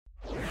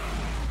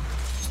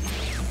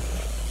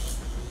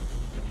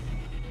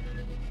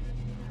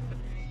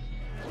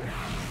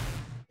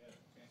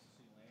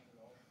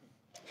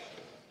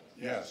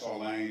Yeah, I saw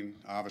Lane.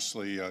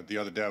 Obviously, the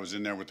other day I was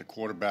in there with the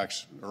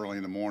quarterbacks early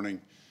in the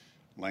morning.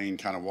 Lane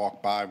kind of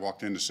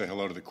walked in to say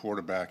hello to the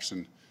quarterbacks,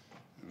 and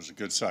it was a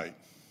good sight.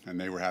 And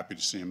they were happy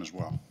to see him as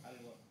well. How did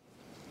it look?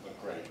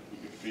 Looked great.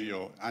 You could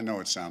feel, I know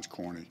it sounds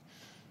corny,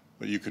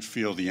 but you could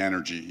feel the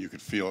energy. You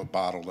could feel it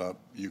bottled up.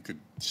 You could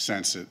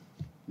sense it,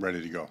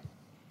 ready to go.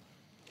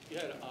 You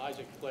had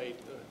Isaac played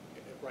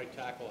at right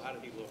tackle. How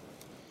did he look?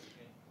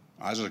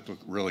 Isaac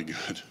looked really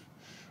good,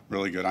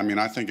 really good. I mean,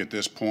 I think at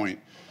this point,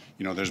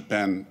 you know, there's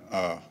been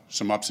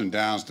some ups and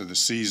downs to the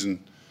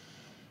season,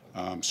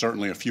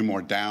 certainly a few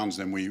more downs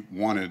than we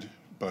wanted,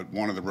 but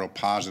one of the real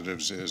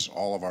positives is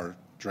all of our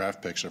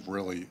draft picks have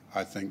really,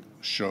 I think,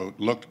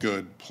 looked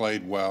good,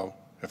 played well,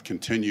 have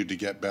continued to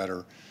get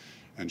better,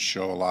 and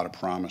show a lot of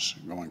promise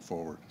going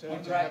forward.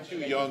 Two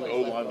young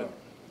O-linemen.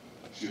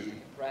 Excuse me?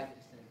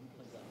 Practice and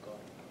who plays left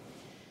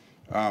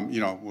guard?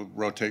 You know, we'll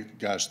rotate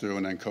guys through,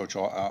 and then coach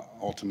will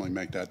ultimately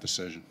make that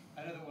decision.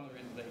 I know that one of the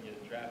reasons that you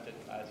drafted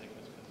Isaac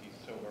was because he's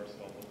so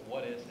versatile, but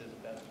what is his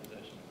best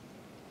position?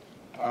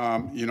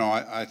 You know,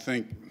 I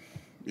think,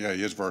 yeah,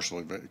 he is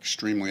versatile, but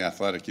extremely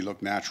athletic. He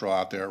looked natural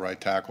out there at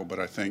right tackle, but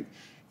I think,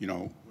 you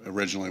know,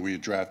 originally we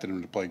had drafted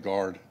him to play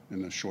guard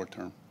in the short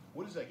term.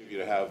 What does that give you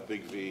to have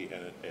Big V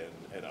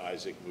and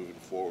Isaac moving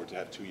forward, to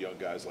have two young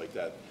guys like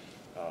that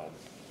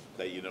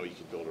that you know you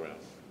can build around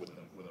with an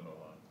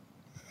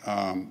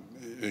O-line?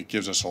 It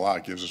gives us a lot.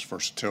 It gives us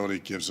versatility,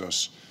 gives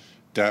us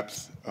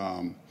depth,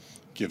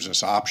 gives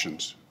us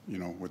options, you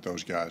know, with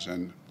those guys.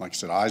 And like I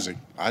said,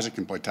 Isaac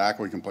can play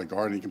tackle, he can play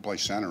guard, and he can play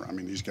center. I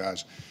mean, these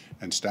guys,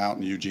 and Stout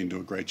and Eugene do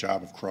a great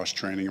job of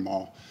cross-training them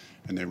all,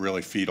 and they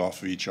really feed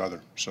off of each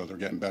other. So they're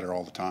getting better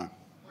all the time.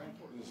 How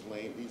important is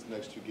Lane, these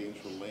next two games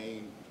for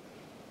Lane,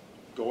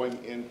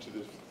 going into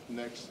the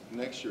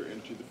next year,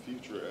 into the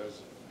future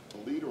as a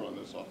leader on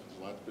this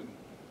offensive line? It's been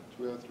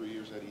 2 out of 3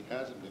 years that he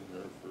hasn't been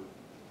here for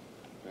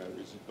bad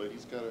reasons, but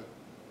he's got to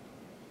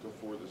go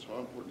forward this. How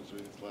important is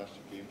these last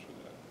 2 games for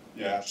that?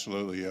 Yeah,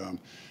 absolutely.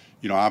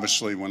 You know,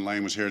 obviously when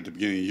Lane was here at the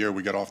beginning of the year,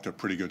 we got off to a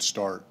pretty good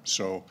start.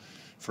 So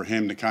for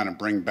him to kind of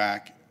bring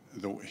back,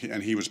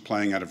 and he was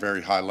playing at a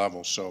very high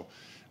level. So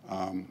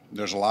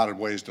there's a lot of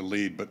ways to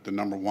lead, but the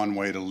number one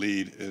way to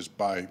lead is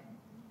by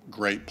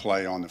great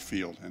play on the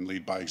field, and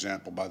lead by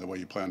example by the way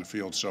you play on the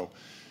field. So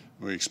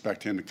we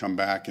expect him to come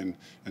back and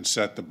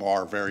set the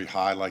bar very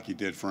high like he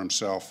did for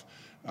himself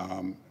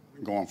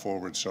going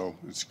forward. So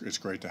it's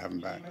great to have him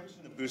back.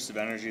 The boost of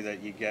energy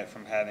that you get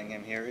from having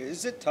him here,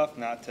 is it tough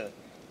not to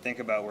think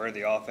about where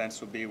the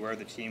offense would be, where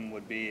the team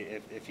would be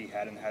if he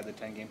hadn't had the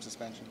 10-game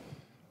suspension?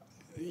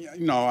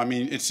 No, I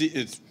mean, it's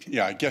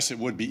yeah, I guess it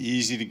would be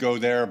easy to go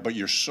there, but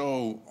you're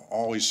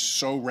always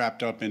so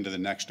wrapped up into the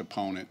next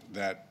opponent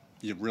that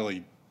you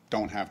really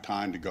don't have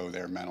time to go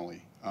there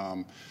mentally.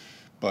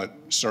 But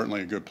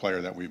certainly a good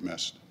player that we've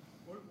missed.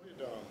 What did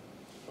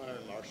Byron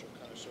Marshall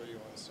kind of show you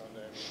on Sunday?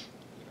 I mean,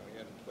 you know, he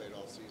hadn't played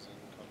all season,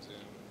 comes in,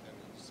 and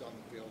he's on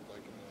the field like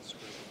in the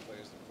critical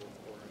plays in the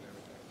fourth quarter and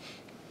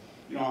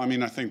everything. You know, I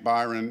mean, I think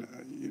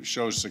Byron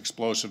shows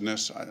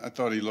explosiveness. I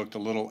thought he looked a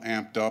little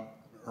amped up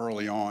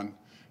early on,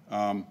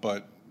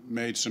 but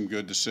made some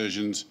good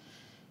decisions.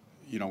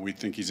 You know, we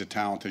think he's a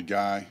talented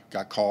guy,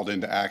 got called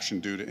into action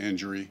due to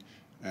injury,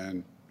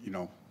 and, you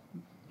know,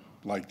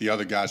 like the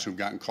other guys who've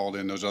gotten called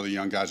in, those other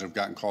young guys who've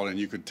gotten called in,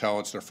 you could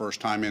tell it's their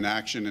first time in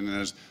action, and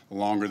as the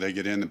longer they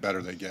get in, the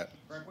better they get.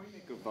 Frank, what do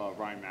you think of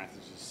Ryan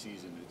Matthews this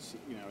season?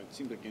 You know, it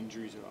seems like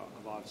injuries have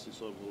obviously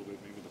slowed a little bit,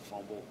 maybe the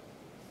fumble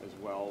as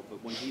well,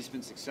 but when he's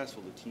been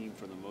successful, the team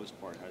for the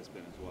most part has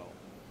been as well.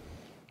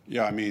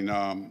 Yeah, I mean,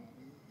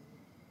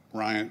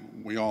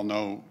 Ryan, we all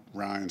know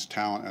Ryan's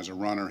talent as a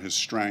runner, his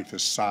strength,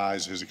 his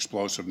size, his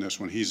explosiveness.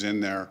 When he's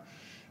in there,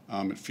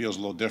 it feels a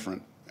little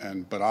different.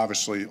 But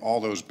obviously, all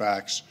those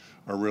backs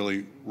are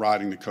really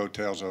riding the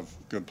coattails of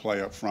good play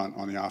up front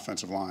on the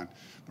offensive line.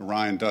 But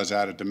Ryan does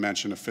add a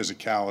dimension of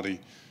physicality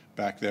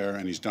back there,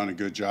 and he's done a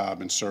good job.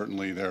 And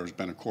certainly, there's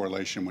been a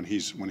correlation when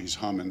he's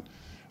humming.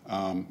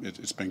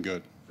 It's been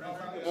good.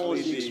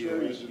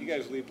 You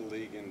guys lead the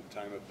league in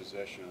time of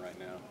possession right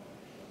now.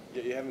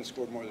 Yet you haven't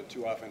scored more than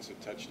 2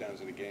 offensive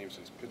touchdowns in a game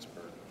since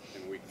Pittsburgh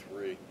in Week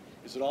 3.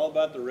 Is it all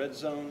about the red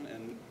zone?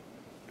 And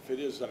if it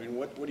is, I mean,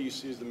 what do you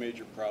see as the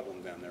major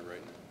problem down there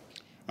right now?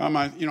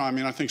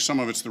 I think some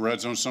of it's the red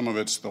zone, some of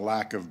it's the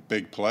lack of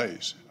big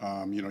plays.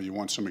 You know, you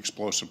want some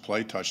explosive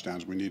play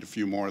touchdowns. We need a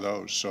few more of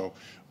those. So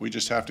we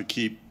just have to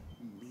keep.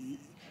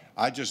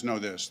 I just know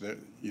this, that,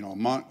 you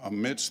know,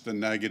 amidst the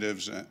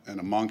negatives and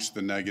amongst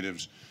the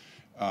negatives,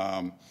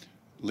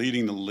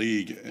 leading the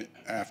league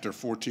after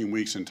 14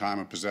 weeks in time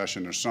of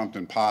possession, there's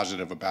something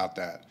positive about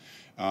that.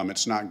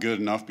 It's not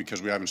good enough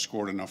because we haven't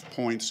scored enough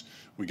points.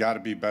 We got to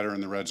be better in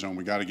the red zone.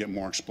 We got to get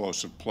more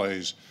explosive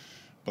plays.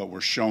 But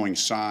we're showing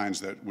signs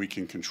that we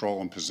can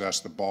control and possess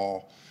the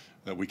ball,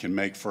 that we can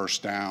make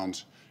first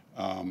downs.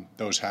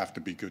 Those have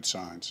to be good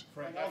signs.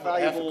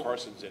 Half of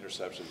Carson's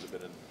interceptions have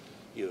been in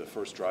either the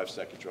first drive,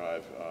 second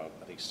drive.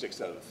 I think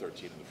 6 out of the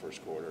 13 in the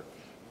first quarter.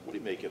 What do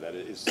you make of that?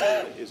 Is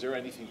there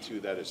anything to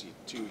that? Is he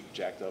too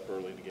jacked up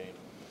early in the game?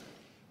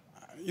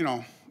 You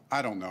know,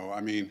 I don't know.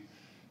 I mean,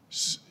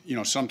 you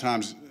know,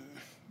 sometimes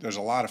there's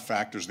a lot of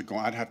factors that go.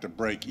 I'd have to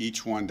break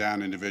each one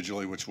down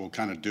individually, which we'll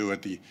kind of do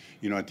at the,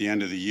 you know, at the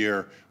end of the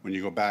year when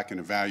you go back and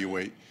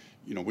evaluate.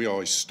 You know, we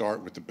always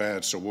start with the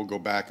bad, so we'll go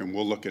back and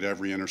we'll look at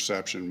every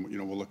interception. You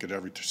know, we'll look at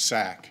every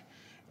sack.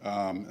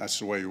 That's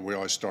the way we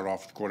always start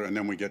off with the quarter, and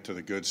then we get to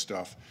the good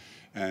stuff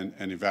and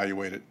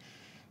evaluate it.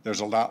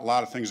 There's a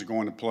lot of things that go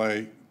into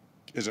play.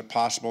 Is it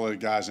possible that a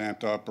guy's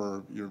amped up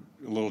or you're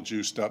a little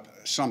juiced up?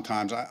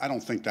 Sometimes. I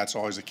don't think that's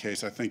always the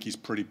case. I think he's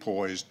pretty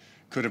poised.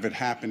 Could have it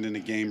happened in a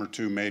game or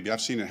two? Maybe.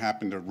 I've seen it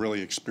happen to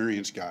really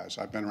experienced guys.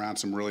 I've been around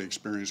some really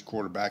experienced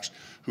quarterbacks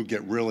who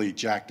get really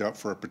jacked up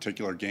for a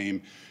particular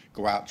game,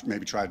 go out,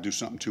 maybe try to do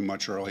something too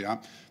much early.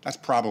 That's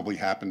probably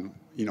happened,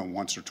 you know,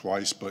 once or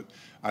twice, but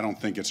I don't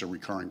think it's a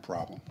recurring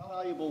problem. How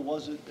valuable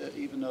was it,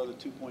 even though the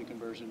two-point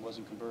conversion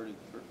wasn't converted,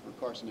 for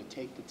Carson to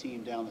take the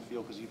team down the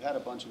field? Because you've had a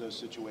bunch of those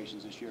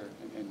situations this year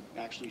and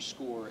actually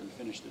score and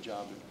finish the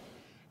job.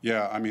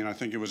 Yeah, I mean, I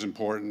think it was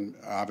important.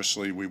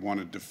 Obviously, we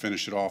wanted to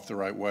finish it off the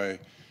right way.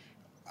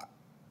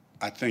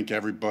 I think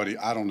everybody,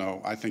 I don't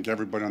know, I think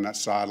everybody on that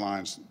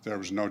sidelines, there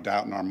was no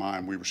doubt in our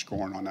mind we were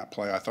scoring on that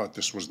play. I thought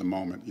this was the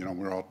moment. You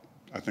know,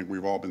 I think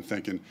we've all been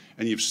thinking,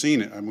 and you've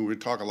seen it. I mean, we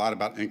talk a lot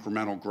about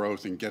incremental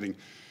growth and getting,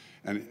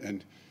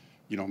 and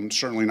you know, I'm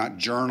certainly not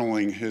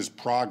journaling his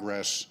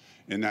progress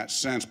in that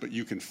sense, but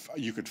you could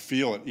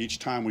feel it each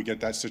time we get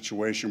that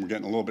situation. We're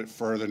getting a little bit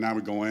further. Now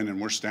we go in and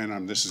we're standing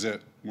on, this is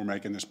it. We're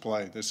making this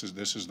play. This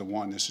is the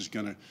one. This is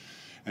gonna,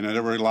 and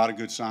there were a lot of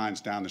good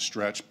signs down the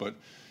stretch, but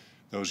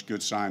those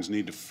good signs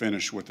need to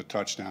finish with a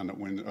touchdown that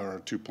wins, or a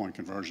two-point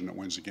conversion that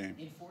wins the game.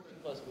 In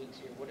 14+ weeks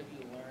here, what have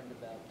you learned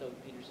about Doug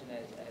Peterson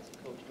as a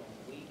coach during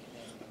the week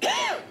and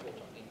as a coach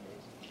on game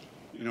days?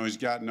 You know, he's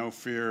got no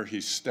fear.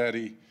 He's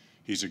steady.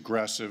 He's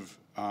aggressive.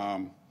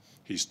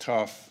 He's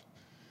tough.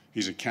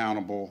 He's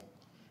accountable.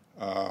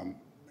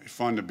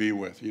 Fun to be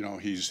with. You know,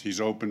 he's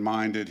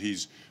open-minded.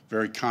 He's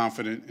very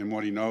confident in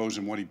what he knows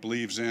and what he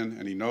believes in,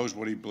 and he knows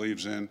what he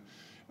believes in.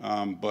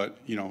 But,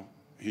 you know,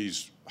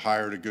 he's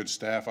hired a good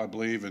staff, I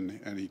believe,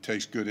 and he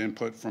takes good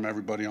input from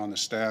everybody on the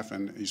staff,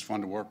 and he's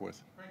fun to work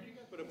with. Frank, you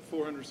guys put up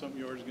 400-something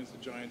yards against the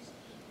Giants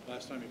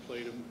last time you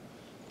played them.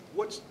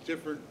 What's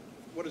different?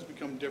 What has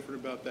become different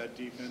about that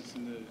defense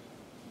in the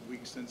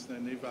weeks since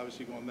then? They've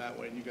obviously gone that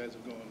way, and you guys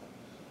have gone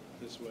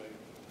this way.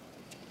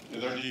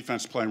 Their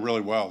defense is playing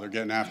really well. They're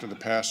getting after the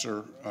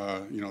passer,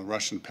 you know,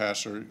 rushing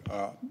passer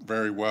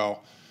very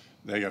well.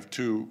 They have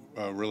two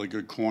really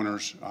good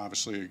corners,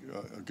 obviously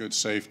a good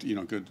safety, you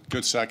know,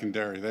 good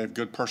secondary. They have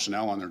good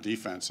personnel on their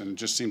defense, and it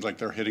just seems like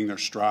they're hitting their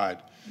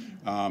stride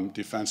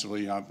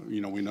defensively.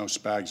 You know, we know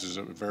Spags is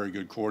a very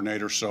good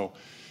coordinator, so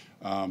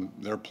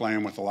they're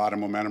playing with a lot of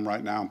momentum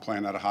right now and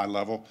playing at a high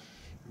level.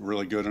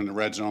 Really good in the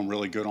red zone,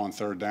 really good on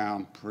third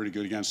down, pretty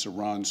good against the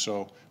run,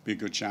 so be a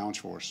good challenge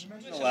for us.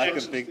 The lack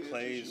of big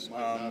plays.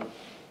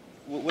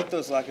 With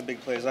those lack of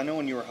big plays, I know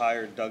when you were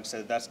hired, Doug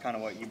said that's kind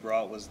of what you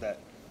brought, was that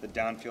the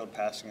downfield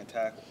passing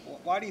attack.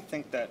 Why do you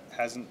think that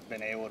hasn't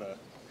been able to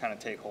kind of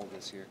take hold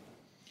this year?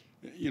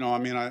 You know, I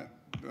mean, I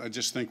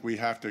just think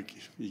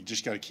you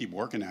just got to keep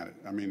working at it.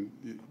 I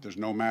mean, there's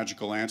no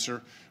magical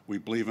answer. We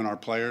believe in our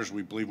players.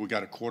 We believe we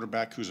got a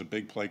quarterback who's a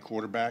big play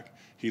quarterback.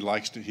 He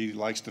likes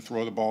to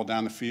throw the ball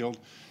down the field.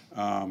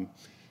 You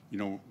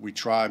know, we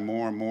try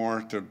more and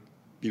more to,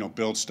 you know,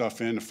 build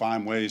stuff in, to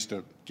find ways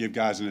to give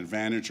guys an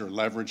advantage or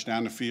leverage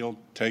down the field,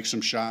 take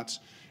some shots.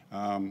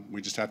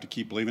 We just have to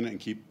keep believing it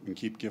and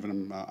keep giving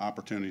them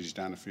opportunities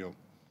down the field.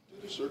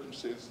 Due to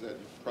circumstances that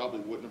you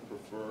probably wouldn't have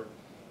preferred,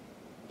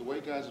 the way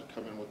guys have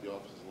come in with the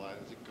offensive line,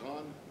 has it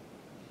gone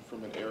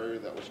from an area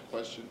that was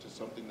questioned to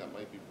something that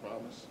might be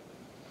promised?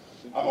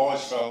 I've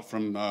always felt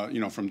from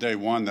you know, from day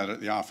one that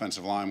the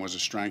offensive line was a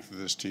strength of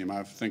this team.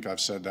 I think I've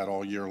said that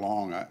all year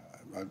long.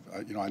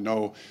 You know, I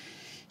know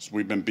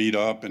we've been beat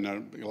up and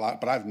a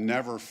lot, but I've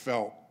never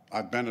felt.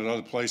 I've been at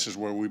other places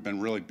where we've been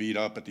really beat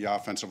up at the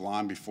offensive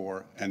line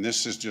before, and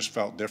this has just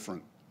felt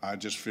different. I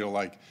just feel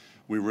like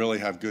we really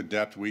have good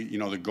depth. You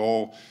know, the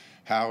goal,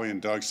 Howie and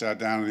Doug sat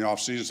down in the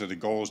offseason, said the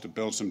goal is to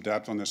build some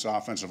depth on this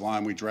offensive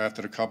line. We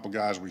drafted a couple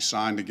guys. We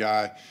signed a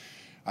guy.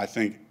 I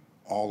think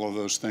all of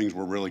those things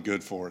were really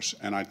good for us,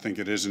 and I think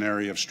it is an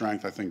area of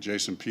strength. I think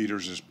Jason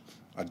Peters is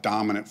a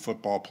dominant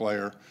football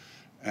player,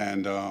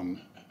 and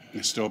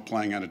is still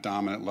playing at a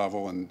dominant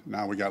level, and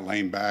now we got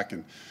Lane back,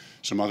 and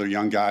some other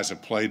young guys have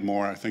played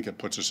more. I think it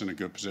puts us in a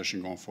good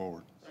position going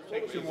forward.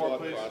 What was your thought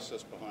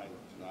process behind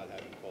not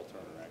having Paul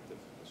Turner active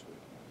this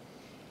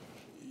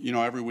week? You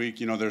know, every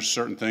week, you know, there's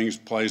certain things,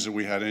 plays that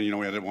we had in. You know,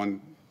 we had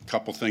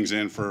couple things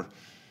in for,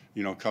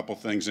 you know, a couple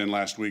things in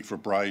last week for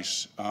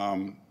Bryce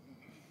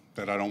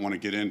that I don't want to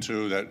get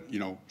into. That, you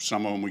know,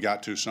 some of them we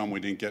got to, some we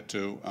didn't get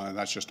to.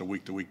 That's just a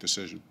week-to-week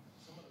decision.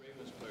 Some of the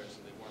Ravens players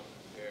said they weren't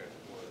prepared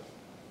for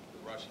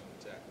the rushing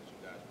attack that you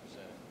guys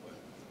presented, but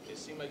it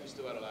seemed like you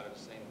still had a lot of the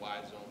same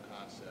wide zone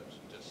concepts.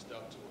 You just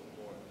stuck to it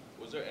more.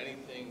 Was there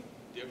anything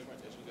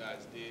different that you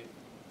guys did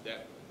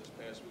that this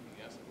past week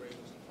against the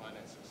Ravens to find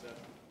that success?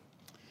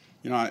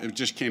 You know, it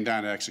just came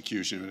down to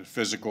execution,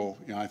 physical.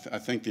 You know, I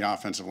think the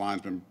offensive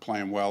line's been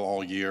playing well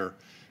all year.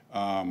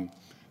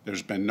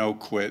 There's been no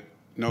quit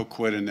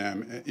in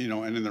them. You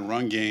know, and in the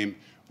run game,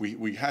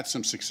 we had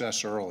some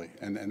success early,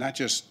 and that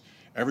just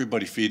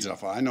everybody feeds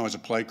off. I know as a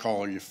play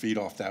caller, you feed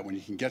off that when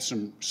you can get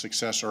some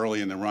success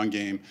early in the run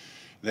game.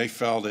 They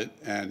felt it,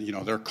 and you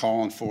know they're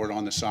calling for it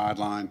on the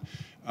sideline.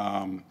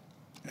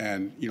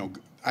 And you know,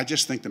 I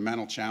just think the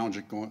mental challenge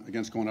of going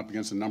up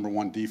against the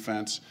 #1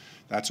 defense,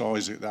 that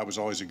was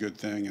always a good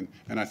thing.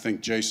 And I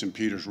think Jason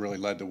Peters really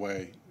led the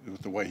way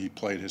with the way he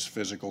played. His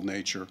physical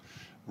nature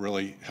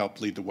really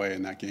helped lead the way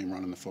in that game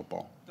running the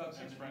football.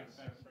 Thanks, Frank.